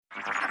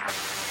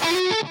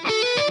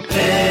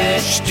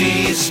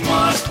HT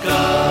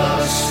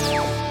Smartcast.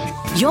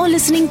 You're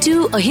listening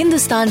to a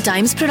Hindustan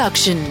Times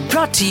production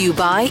brought to you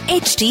by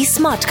HT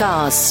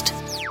Smartcast.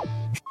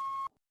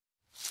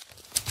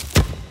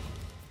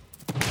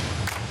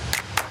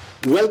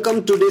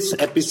 Welcome to this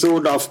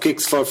episode of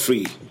Kicks for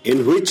Free,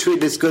 in which we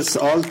discuss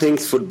all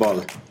things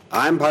football.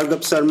 I am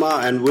Bhargav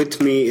Sharma and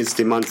with me is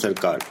Dhiman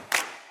Sarkar.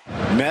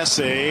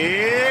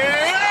 Messi.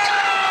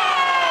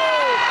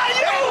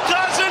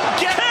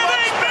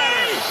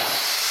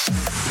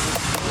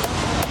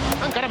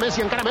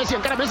 Messi, encara Messi.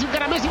 Gol!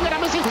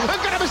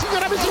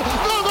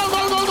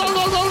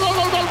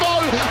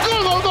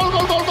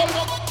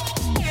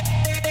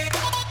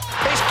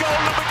 It's goal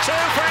number 2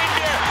 for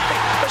India.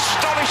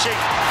 Astonishing.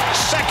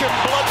 Second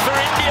blood for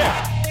India.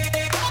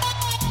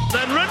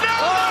 Then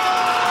Ronaldo!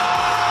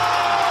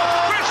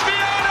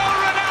 Cristiano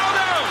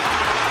Ronaldo!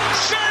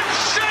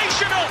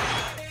 Sensational!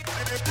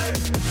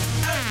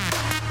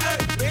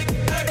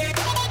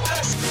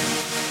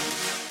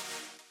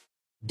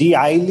 The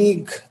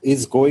I-League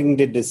is going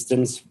the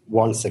distance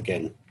once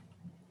again.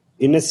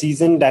 In a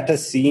season that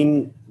has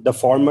seen the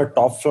former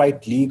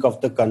top-flight league of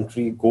the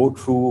country go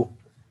through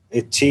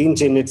a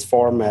change in its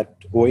format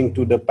owing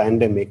to the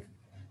pandemic,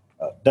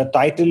 the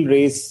title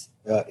race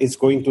is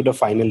going to the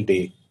final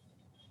day,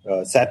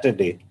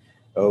 Saturday,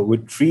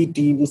 with 3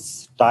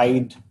 teams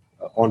tied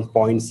on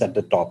points at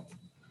the top.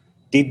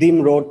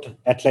 Tidim Road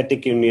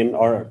Athletic Union,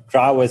 or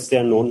TRAW as they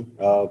are known,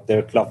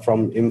 their club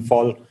from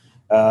Imphal,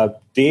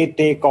 they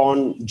take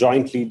on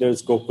joint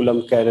leaders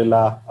Gokulam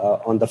Kerala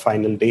on the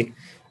final day.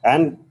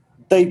 And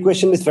the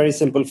equation is very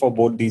simple for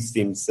both these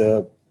teams.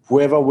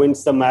 Whoever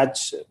wins the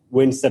match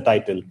wins the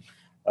title.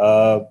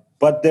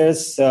 But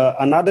there's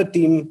another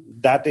team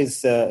that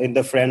is in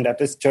the front,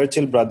 that is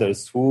Churchill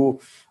Brothers, who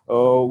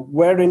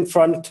were in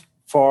front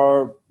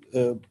for,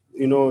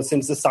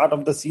 since the start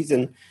of the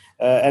season.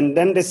 And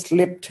then they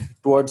slipped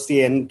towards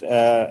the end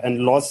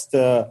and lost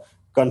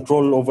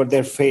control over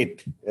their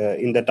fate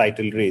in the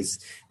title race.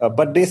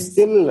 But they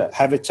still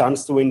have a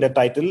chance to win the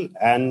title,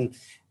 and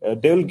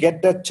they will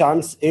get the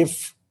chance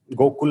if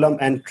Gokulam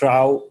and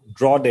TRAW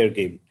draw their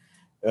game.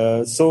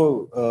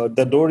 So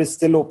the door is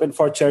still open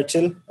for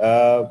Churchill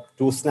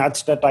to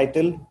snatch the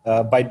title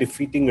by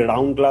defeating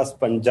Round Glass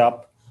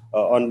Punjab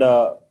on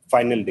the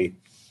final day.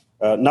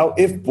 Now,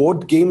 if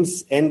both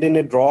games end in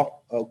a draw,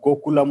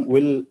 Gokulam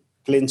will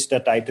clinch the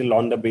title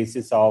on the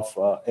basis of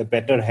a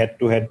better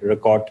head-to-head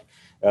record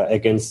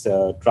against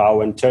TRAW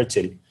and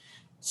Churchill.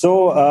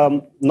 So,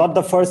 not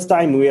the first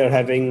time we are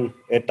having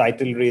a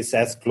title race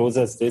as close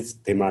as this,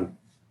 Dhiman.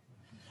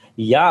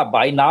 Yeah,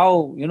 by now,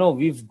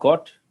 we've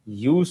got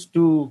used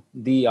to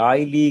the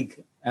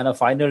I-League and a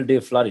final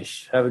day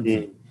flourish, haven't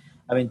we?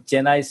 I mean,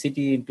 Chennai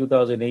City in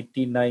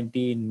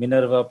 2018-19,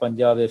 Minerva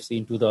Punjab FC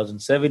in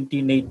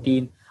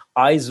 2017-18,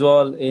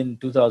 Aizawl in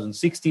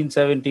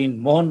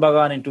 2016-17, Mohun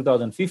Bagan in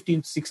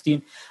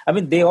 2015-16. I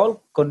mean, they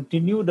all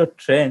continued a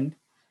trend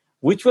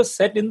which was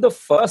set in the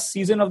first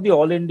season of the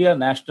All India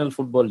National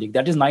Football League.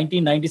 That is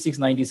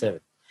 1996-97.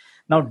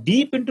 Now,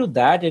 deep into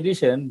that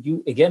edition,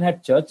 you again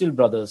had Churchill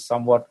Brothers,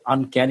 somewhat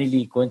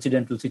uncannily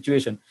coincidental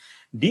situation.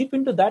 Deep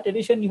into that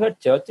edition, you had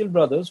Churchill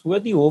Brothers, who were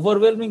the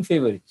overwhelming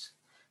favorites.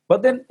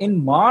 But then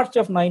in March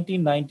of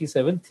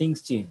 1997,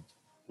 things changed.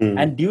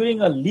 And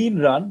during a lean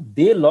run,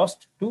 they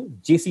lost to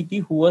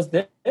JCT, who was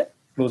their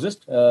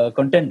closest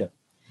contender.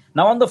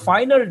 Now, on the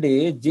final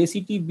day,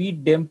 JCT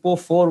beat Dempo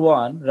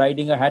 4-1,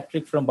 riding a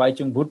hat-trick from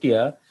Baichung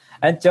Bhutia.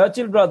 And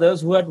Churchill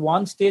Brothers, who at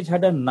one stage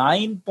had a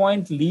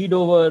 9-point lead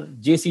over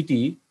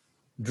JCT,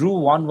 drew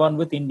 1-1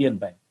 with Indian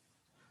Bank.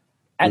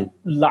 And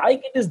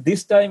like it is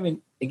this time,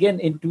 in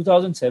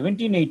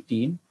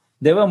 2017-18,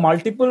 there were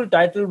multiple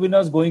title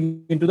winners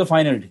going into the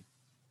final day.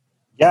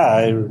 Yeah,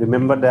 I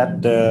remember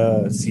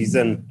that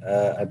season.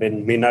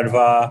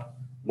 Minerva,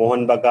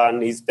 Mohun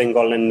Bagan, East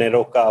Bengal and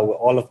Neroka,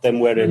 all of them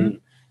were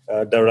in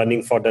the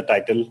running for the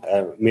title.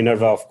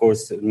 Minerva, of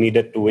course,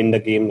 needed to win the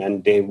game,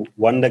 and they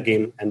won the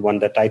game and won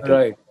the title.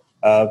 Right.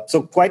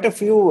 So quite a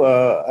few,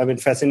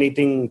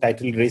 fascinating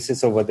title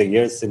races over the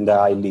years in the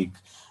I-League.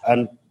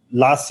 And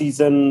last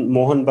season,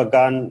 Mohun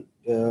Bagan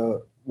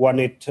won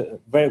it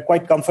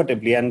quite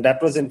comfortably. And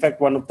that was, in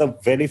fact, one of the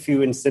very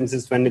few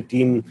instances when a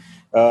team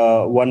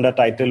won the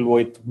title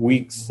with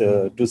weeks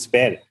to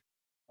spare.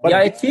 But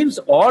it seems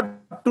odd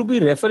to be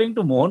referring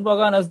to Mohun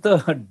Bagan as the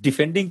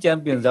defending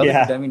champions.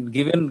 Yeah. I mean,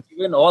 given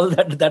all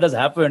that has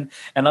happened,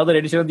 another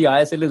edition of the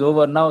ISL is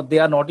over. Now they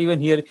are not even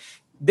here.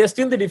 They're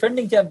still the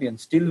defending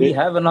champions. Still, we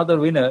have another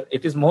winner.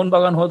 It is Mohun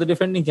Bagan who are the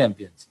defending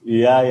champions.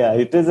 Yeah.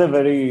 It is a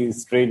very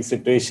strange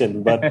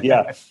situation. But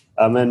yeah,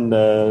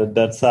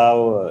 that's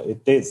how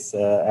it is.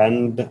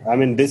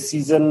 This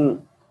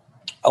season,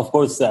 of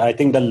course, I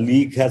think the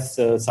league has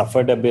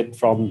suffered a bit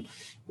from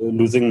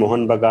losing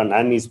Mohun Bagan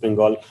and East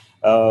Bengal.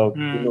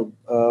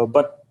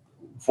 But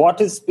what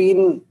has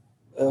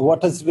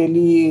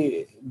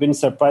really been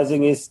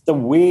surprising is the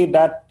way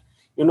that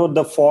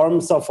the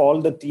forms of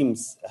all the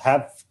teams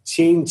have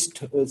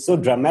changed so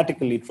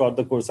dramatically throughout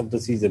the course of the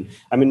season.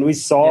 I mean, we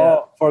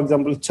saw, for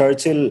example,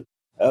 Churchill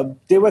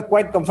they were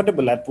quite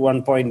comfortable at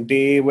one point.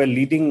 They were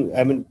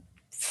leading,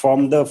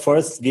 from the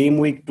first game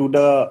week to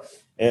the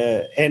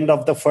end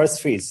of the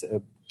first phase.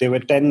 There were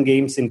 10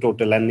 games in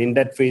total. And in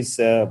that phase,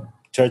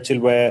 Churchill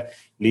were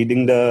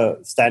leading the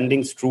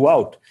standings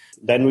throughout.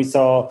 Then we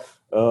saw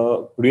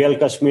Real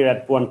Kashmir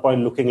at one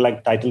point looking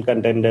like title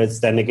contenders.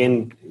 Then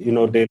again,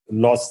 they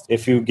lost a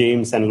few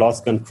games and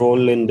lost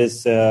control in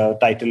this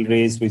title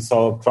race. We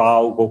saw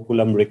Trau,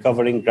 Gokulam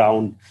recovering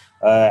ground.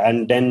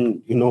 And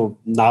then,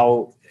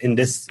 now in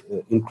this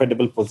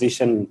incredible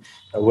position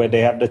where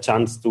they have the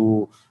chance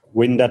to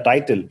win the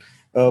title.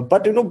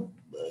 But,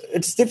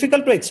 it's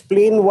difficult to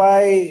explain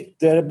why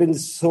there have been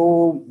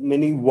so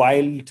many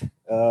wild,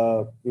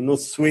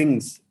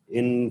 swings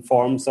in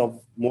forms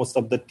of most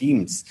of the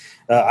teams.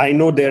 I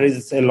know there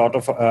is a lot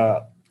of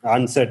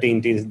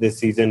uncertainties this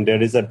season.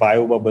 There is a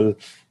bio bubble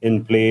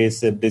in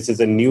place. This is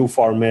a new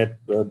format.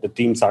 The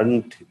teams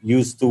aren't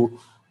used to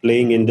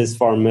playing in this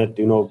format.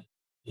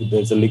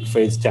 There's a league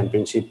phase,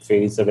 championship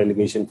phase, a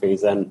relegation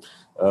phase, and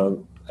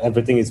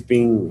everything is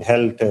being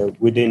held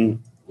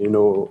within,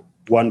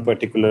 one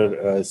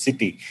particular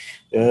city.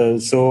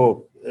 And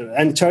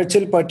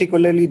Churchill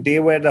particularly, they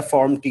were the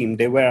form team.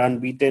 They were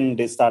unbeaten.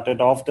 They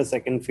started off the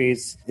second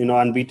phase,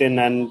 unbeaten,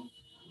 and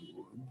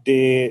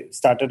they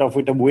started off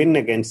with a win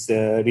against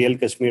Real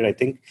Kashmir, I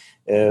think,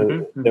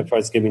 their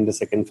first game in the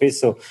second phase.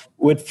 So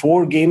with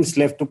 4 games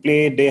left to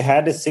play, they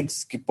had a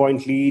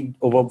 6-point lead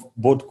over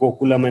both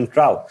Gokulam and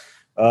Trau.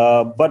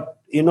 But,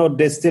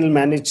 they still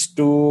managed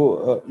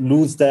to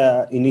lose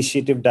the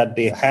initiative that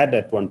they had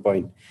at one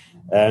point.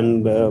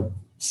 And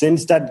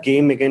since that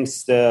game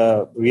against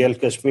Real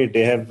Kashmir,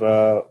 they have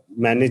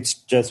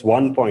managed just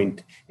 1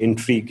 point in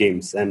 3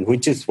 games, and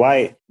which is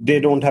why they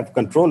don't have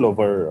control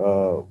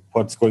over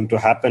what's going to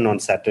happen on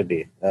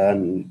Saturday.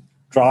 And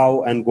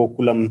Trau and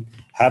Gokulam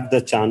have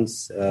the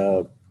chance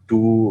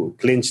to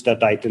clinch the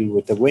title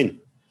with a win.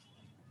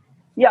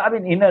 Yeah,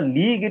 in a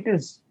league, it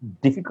is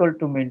difficult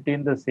to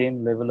maintain the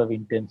same level of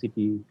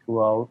intensity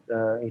throughout.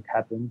 It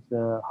happens,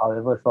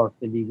 however short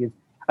the league is.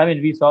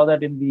 We saw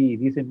that in the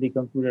recently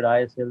concluded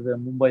ISL where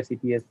Mumbai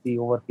City SC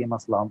overcame a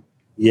slump.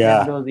 Yeah.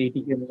 And there was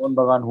ATK Mohun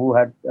Bagan who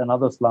had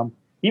another slump.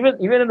 Even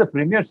in the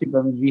Premiership,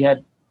 we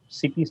had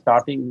City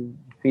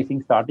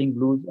facing starting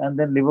blues and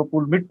then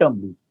Liverpool midterm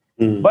blues.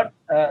 But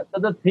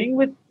the thing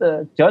with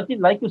Churchill,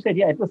 like you said,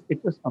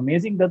 it was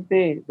amazing that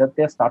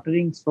they're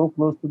starting so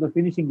close to the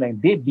finishing line.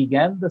 They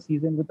began the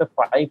season with a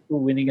 5-2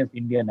 win against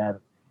Indian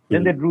Arrows.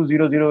 Then they drew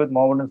 0-0 with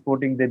Mohammedan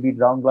Sporting. They beat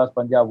Round Glass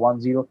Punjab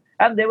 1-0.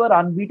 And they were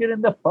unbeaten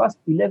in the first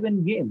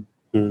 11 games.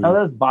 Now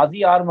there's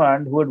Bazi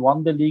Armand, who had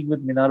won the league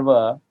with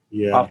Minerva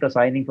after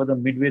signing for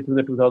them midway through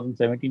the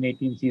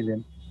 2017-18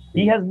 season.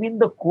 He has been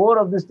the core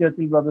of this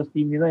Churchill Brothers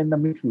team, in the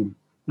midfield.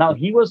 Now,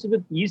 he was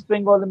with East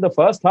Bengal in the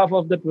first half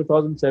of the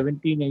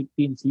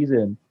 2017-18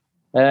 season.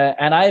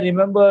 And I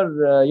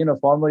remember,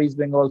 former East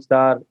Bengal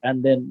star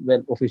and then,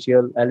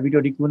 official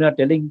Alvito Di Cunha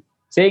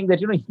saying that,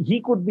 he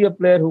could be a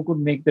player who could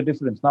make the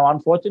difference. Now,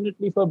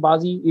 unfortunately for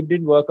Bazi, it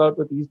didn't work out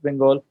with East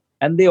Bengal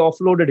and they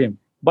offloaded him.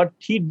 But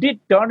he did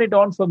turn it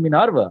on for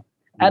Minerva.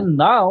 And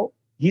now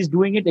he's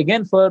doing it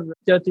again for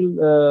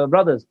Churchill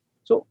Brothers.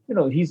 So,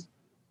 he's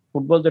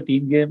football the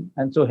team game.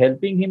 And so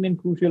helping him in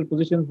crucial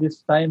positions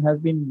this time has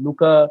been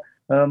Luka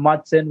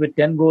Madsen with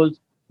 10 goals,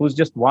 who's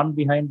just one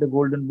behind the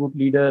Golden Boot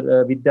leader,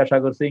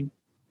 Vidyasagar Singh.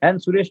 And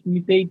Suresh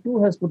Mitei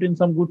too has put in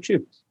some good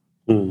shifts.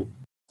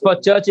 For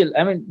Churchill,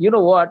 you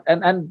know what?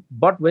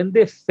 But when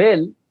they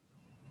fell,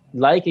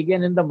 like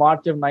again in the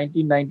March of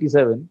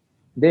 1997,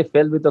 they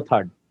fell with a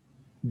thud.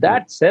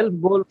 That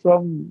self-goal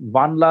from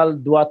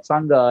Vanlal Duat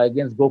Sangha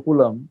against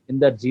Gokulam in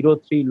that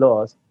 0-3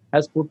 loss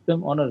has put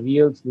them on a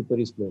real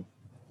slippery slope.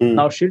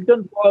 Now,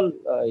 Shilton Paul,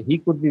 he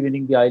could be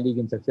winning the I-League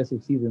in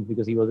successive seasons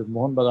because he was with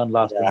Mohun Bagan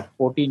last year,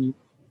 14 years.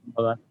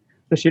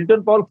 So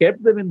Shilton Paul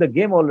kept them in the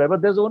game all right,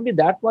 but there's only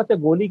that much a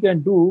goalie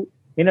can do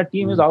in a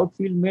team whose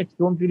outfield mates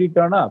don't really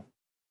turn up.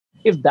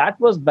 If that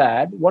was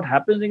bad, what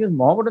happens against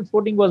Mohammedan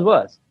Sporting was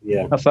worse.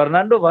 Yeah. Now,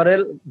 Fernando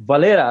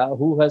Valera,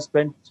 who has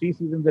spent 3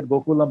 seasons at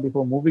Gokulam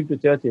before moving to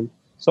Churchill,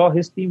 saw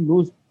his team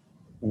lose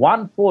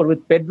 1-4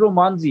 with Pedro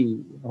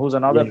Manzi, who's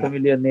another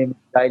familiar name in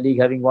the I-League,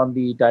 having won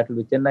the title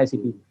with Chennai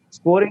City,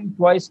 scoring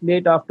twice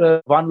late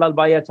after Vanlal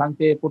Bhaiya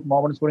Changte put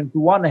Mohammedan Sporting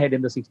 2-1 ahead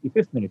in the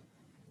 65th minute.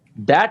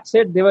 That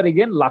said, they were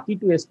again lucky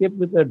to escape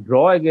with a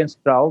draw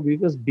against Trau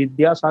because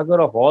Vidyasagar,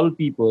 of all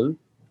people,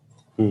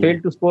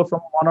 failed to score from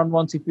a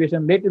one-on-one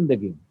situation late in the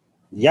game.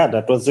 Yeah,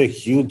 that was a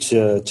huge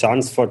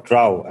chance for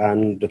Trau.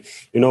 And,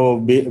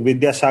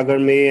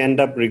 Vidyasagar may end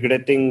up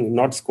regretting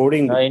not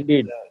scoring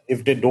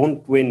if they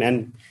don't win.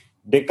 And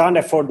they can't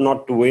afford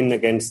not to win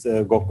against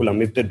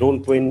Gokulam. If they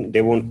don't win,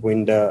 they won't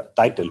win the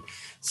title.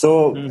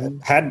 So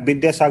had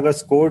Vidyasagar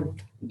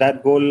scored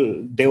that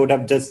goal, they would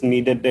have just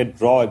needed a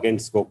draw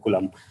against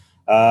Gokulam.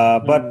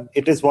 But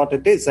it is what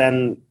it is.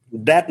 And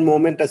that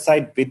moment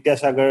aside,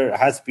 Vidyasagar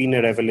has been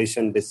a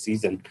revelation this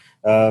season.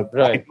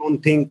 I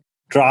don't think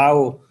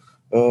Trau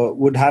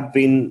would have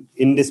been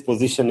in this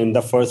position in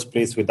the first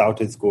place without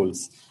his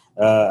goals.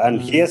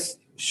 And he has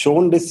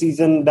shown this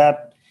season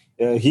that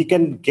he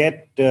can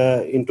get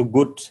into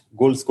good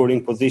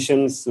goal-scoring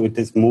positions with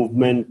his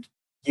movement.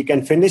 He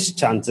can finish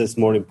chances,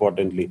 more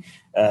importantly.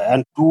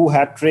 And 2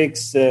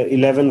 hat-tricks,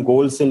 11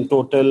 goals in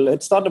total.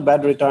 It's not a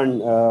bad return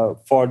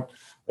for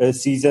a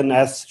season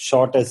as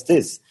short as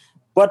this.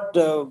 But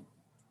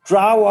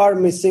Trau are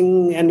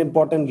missing an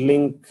important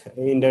link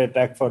in their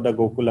attack for the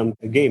Gokulam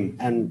game.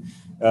 And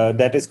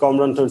that is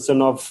Komran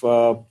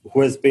Tursunov,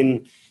 who has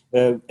been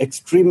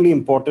extremely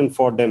important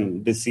for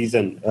them this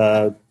season.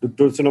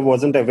 Tursunov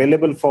wasn't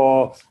available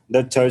for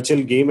the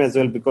Churchill game as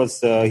well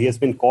because he has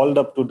been called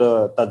up to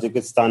the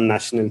Tajikistan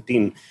national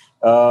team.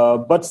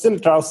 But still,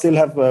 Trau still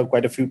have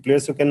quite a few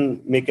players who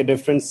can make a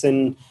difference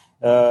in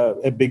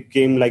a big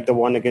game like the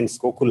one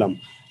against Gokulam.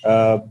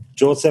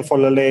 Joseph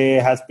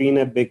Olale has been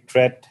a big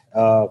threat.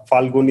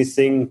 Falguni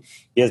Singh,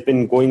 he has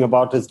been going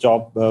about his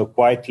job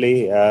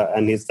quietly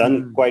and he's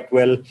done quite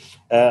well.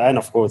 And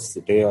of course,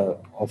 they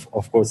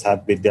of course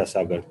have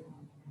Vidyasagar.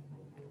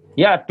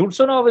 Yeah,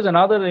 Tursunov is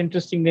another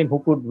interesting name who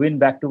could win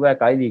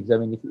back-to-back I-Leagues. I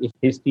mean, if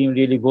his team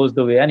really goes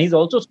the way. And he's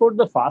also scored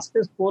the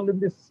fastest goal in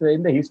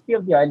the history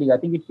of the I-League. I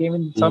think it came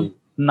in some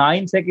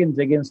 9 seconds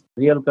against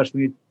Real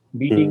Kashmir,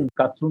 beating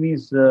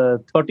Katsumi's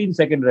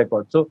 13-second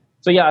record. So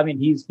yeah, I mean,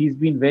 he's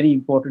been very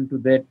important to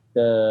that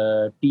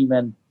team,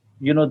 and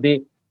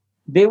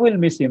they will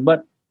miss him.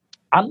 But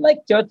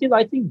unlike Churchill,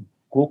 I think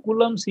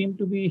Gokulam seem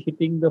to be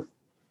hitting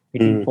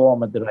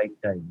form at the right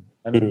time.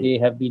 I mean, they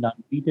have been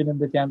unbeaten in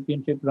the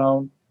championship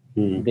round.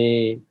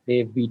 They've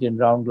beaten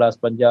Round Glass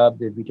Punjab.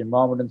 They've beaten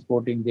Mohammedan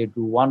Sporting. They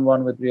drew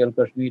 1-1 with Real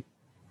Kashmir,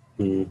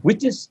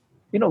 which is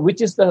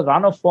the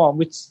run of form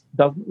which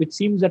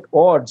seems at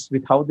odds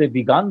with how they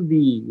began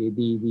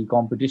the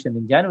competition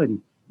in January.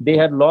 They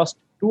had lost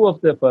 2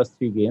 of their first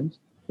 3 games,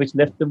 which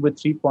left them with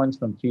 3 points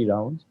from 3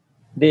 rounds.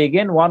 They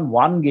again won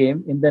 1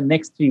 game in the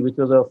next 3, which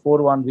was a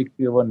 4-1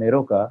 victory over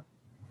Neroka.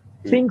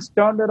 Things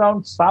turned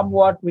around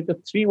somewhat with a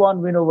 3-1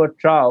 win over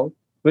Trau,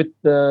 with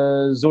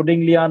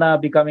Zoding Liana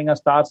becoming a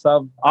star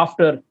sub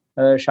after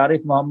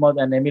Sharif Mohammed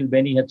and Emil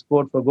Beni had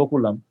scored for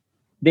Gokulam.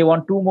 They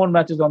won 2 more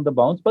matches on the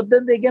bounce, but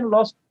then they again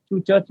lost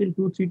to Churchill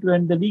 2-3 to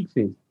end the league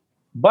phase.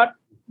 But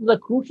the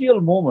crucial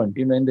moment,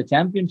 in the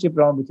championship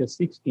round, which is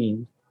 6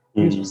 teams,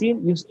 you've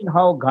seen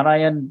how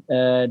Ghanayan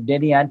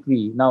Denny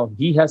Antwi, now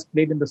he has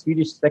played in the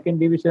Swedish second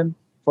division.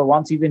 For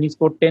one season, he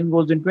scored 10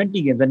 goals in 20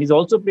 games, and he's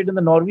also played in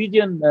the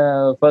Norwegian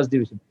first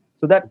division.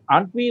 So that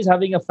Antwi is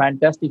having a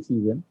fantastic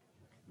season.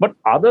 But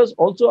others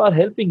also are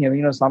helping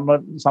him.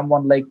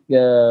 Someone like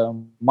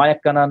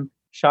Mayakkanan,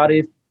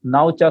 Sharif,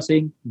 Naucha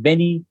Singh,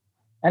 Benny.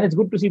 And it's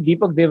good to see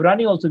Deepak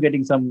Devrani also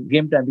getting some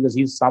game time because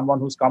he's someone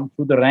who's come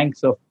through the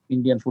ranks of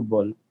Indian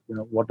football,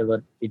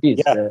 whatever it is,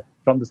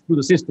 through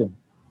the system.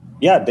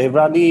 Yeah,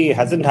 Devrani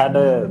hasn't had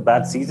a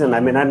bad season.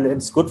 I mean, and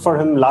it's good for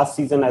him last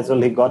season as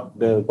well. He got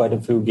quite a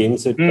few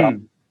games with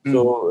Trump.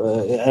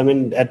 So, I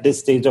mean, at this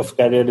stage of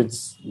career,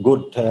 it's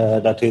good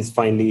that he's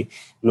finally,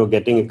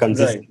 getting a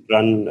consistent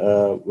run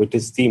with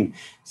his team.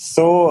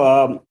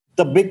 So,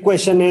 the big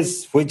question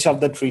is which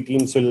of the 3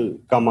 teams will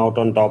come out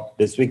on top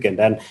this weekend.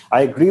 And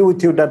I agree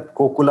with you that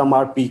Gokulam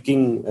are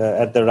peaking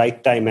at the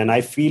right time. And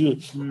I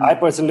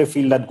personally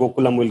feel that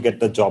Gokulam will get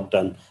the job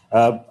done.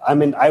 I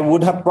mean, I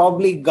would have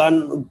probably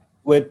gone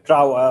with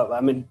Trau.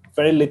 I mean,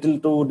 very little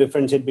to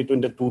differentiate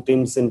between the 2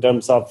 teams in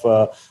terms of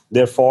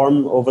their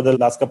form over the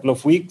last couple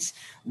of weeks.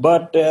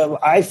 But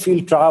I feel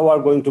Trau are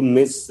going to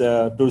miss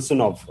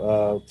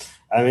Tursunov.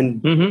 I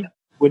mean,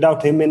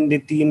 without him in the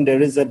team,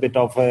 there is a bit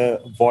of a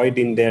void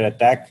in their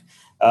attack.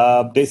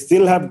 They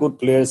still have good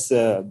players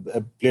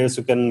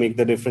who can make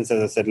the difference,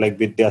 as I said, like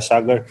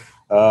Vidyasagar.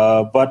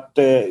 But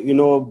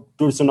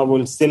Tursunov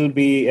will still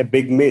be a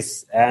big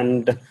miss.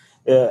 And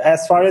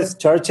as far as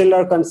Churchill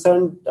are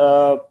concerned,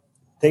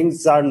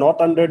 things are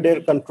not under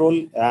their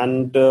control.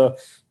 And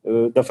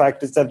the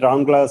fact is that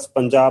Round Glass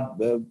Punjab,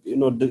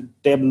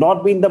 they have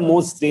not been the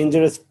most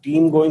dangerous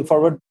team going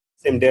forward.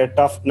 They're a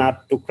tough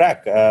nut to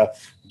crack.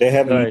 They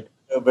have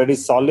very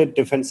solid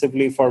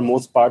defensively for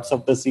most parts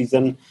of the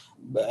season.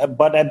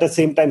 But at the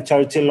same time,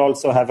 Churchill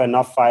also have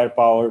enough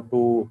firepower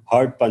to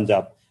hurt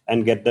Punjab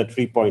and get the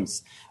 3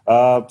 points.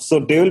 So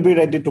they will be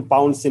ready to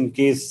pounce in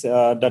case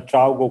the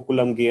Trau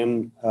Gokulam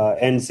game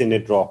ends in a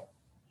draw.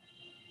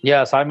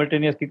 Yeah,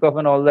 simultaneous kickoff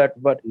and all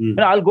that. But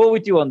I'll go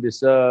with you on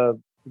this.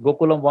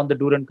 Gokulam won the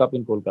Durand Cup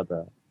in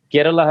Kolkata.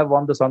 Kerala have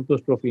won the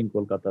Santosh Trophy in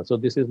Kolkata. So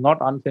this is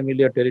not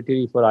unfamiliar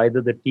territory for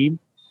either the team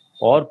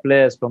or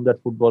players from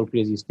that football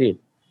crazy state.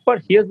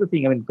 But here's the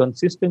thing. I mean,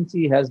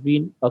 consistency has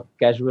been a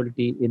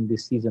casualty in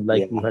this season,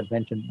 like you had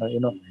mentioned,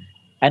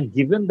 And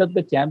given that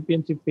the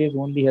championship phase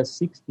only has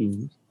 6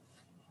 teams,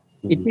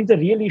 it means a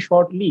really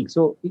short league.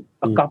 So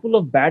a couple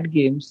of bad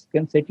games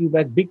can set you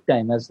back big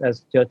time, as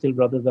Churchill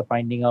brothers are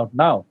finding out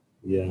now.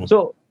 Yeah.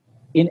 So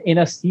in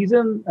a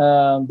season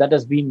that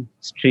has been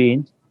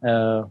strange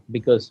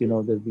because,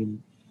 there's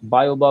been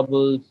bio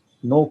bubbles,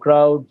 no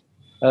crowds.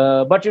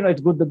 But,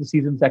 it's good that the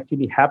season's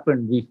actually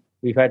happened.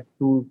 We've had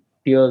 2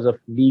 tiers of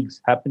leagues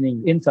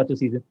happening in such a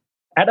season.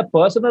 At a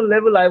personal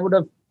level, I would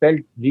have felt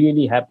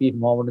really happy if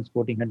Mohammedan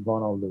Sporting had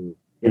gone all the way.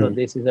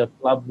 This is a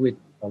club with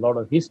a lot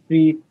of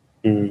history.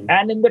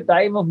 And in the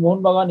time of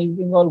Mohun Bagan East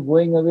Bengal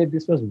going away,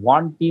 this was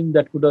one team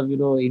that could have,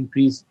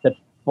 increased that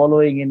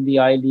following in the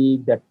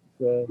I-League, that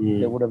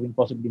there would have been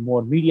possibly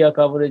more media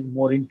coverage,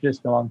 more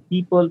interest among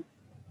people.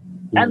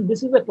 And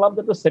this is a club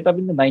that was set up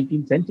in the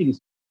 19th century.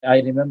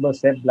 I remember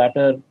Sepp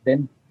Blatter,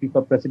 then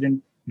FIFA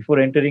president, before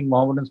entering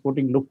Mohammedan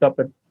Sporting, looked up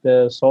at,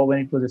 saw when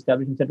it was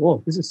established and said,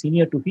 oh, this is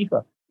senior to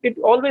FIFA. It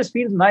always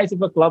feels nice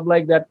if a club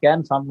like that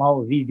can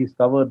somehow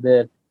rediscover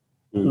their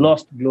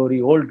lost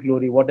glory, old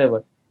glory,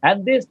 whatever.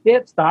 And they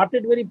have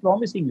started very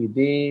promisingly.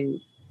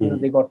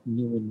 They got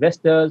new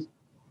investors.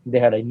 They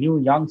had a new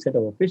young set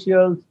of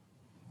officials.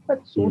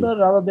 But sooner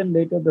rather than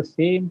later, the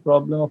same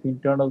problem of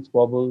internal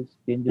squabbles,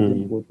 changes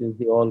in coaches,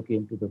 they all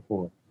came to the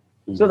fore.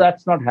 So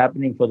that's not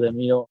happening for them.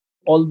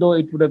 Although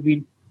it would have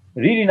been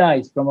really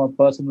nice from a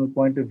personal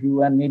point of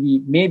view, and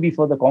maybe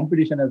for the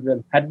competition as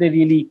well, had they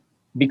really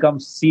become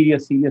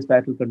serious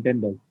title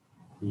contenders.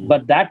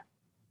 But that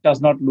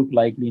does not look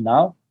likely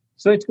now.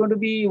 So it's going to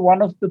be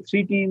one of the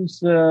three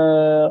teams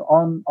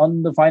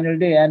on the final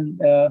day, and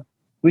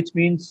which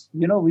means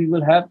we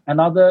will have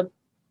another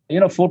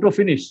photo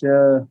finish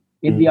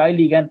in the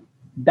I-League, and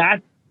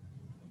that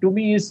to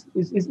me is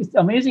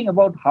amazing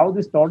about how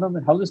this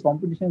tournament, how this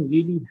competition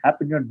really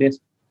happened.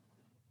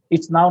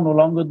 It's now no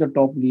longer the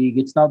top league;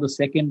 it's now the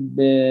second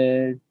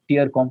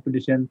tier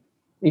competition.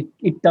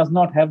 It does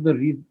not have the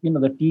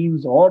the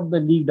teams or the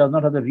league does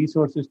not have the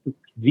resources to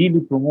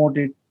really promote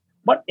it,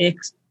 but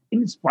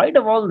in spite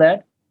of all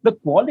that, the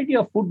quality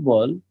of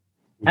football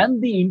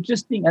and the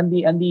interesting and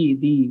the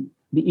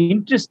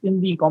interest in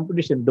the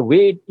competition, the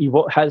way it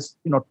has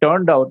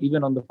turned out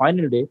even on the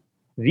final day,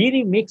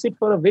 really makes it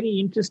for a very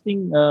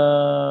interesting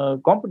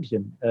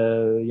competition.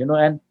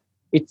 And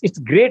it's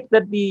great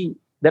that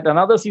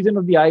another season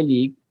of the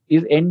I-League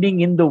is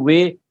ending in the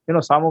way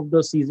some of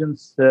the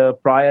seasons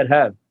prior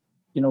have,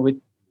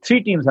 with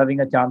three teams having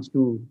a chance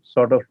to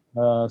sort of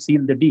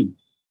seal the deal.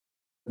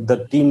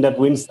 The team that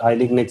wins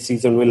I-League next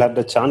season will have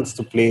the chance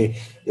to play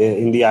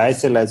in the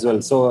ISL as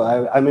well. So,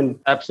 I mean,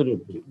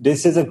 absolutely,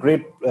 this is a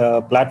great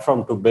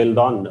platform to build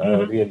on,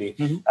 really.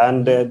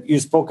 And you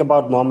spoke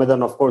about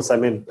Mohammedan, of course. I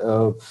mean,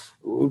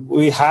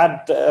 we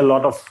had a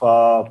lot of,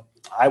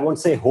 I won't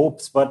say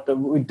hopes, but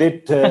we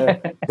did,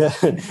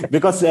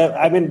 because,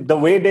 I mean, the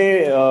way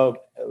they,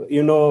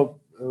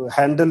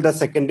 handled the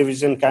second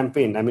division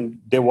campaign. I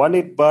mean, they won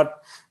it,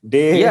 but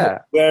they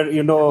were,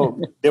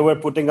 they were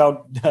putting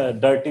out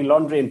dirty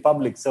laundry in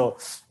public. So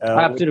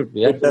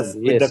absolutely, with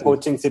the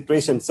coaching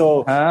situation.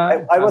 So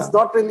I was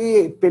not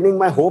really pinning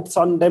my hopes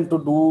on them to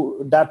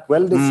do that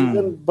well this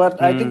season.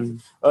 But I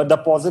think the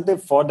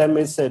positive for them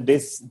is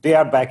they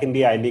are back in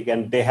the I-League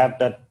and they have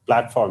that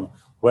platform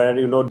where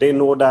they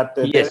know that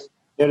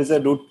there is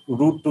a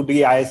route to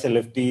the ISL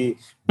if the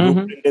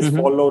blueprint is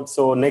followed.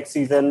 So next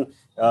season,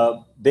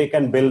 they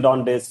can build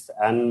on this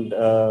and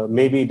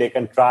maybe they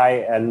can try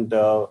and,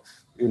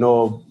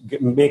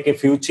 make a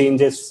few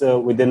changes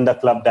within the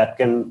club that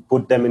can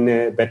put them in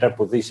a better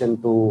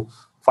position to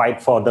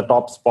fight for the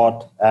top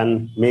spot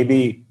and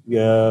maybe,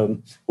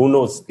 who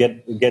knows,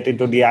 get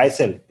into the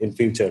ISL in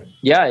future.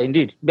 Yeah,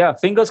 indeed. Yeah,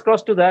 fingers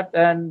crossed to that.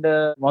 And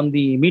on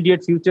the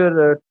immediate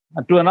future,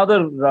 to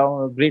another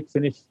great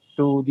finish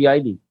to the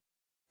I-League.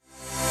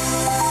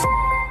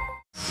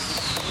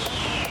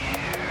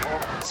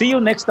 See you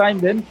next time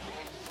then.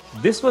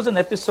 This was an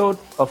episode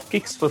of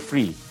Kicks for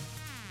Free.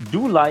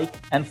 Do like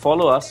and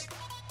follow us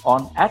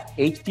on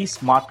 @HT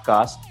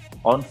Smartcast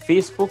on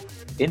Facebook,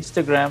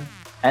 Instagram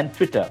and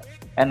Twitter,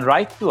 and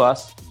write to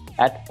us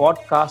at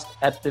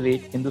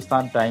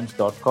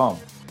podcast@hindustantimes.com.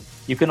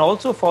 You can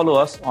also follow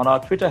us on our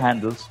Twitter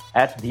handles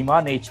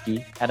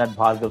 @DhimanHT and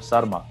 @Bhargav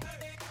Sarma.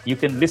 You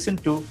can listen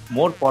to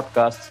more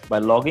podcasts by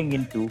logging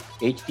into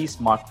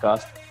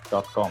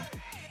htsmartcast.com.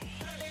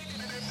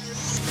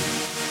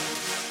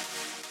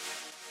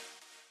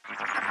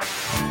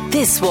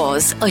 This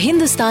was a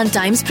Hindustan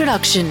Times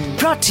production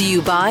brought to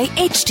you by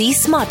HT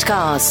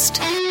Smartcast.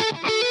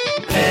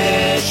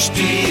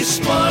 HT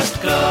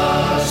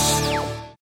Smartcast.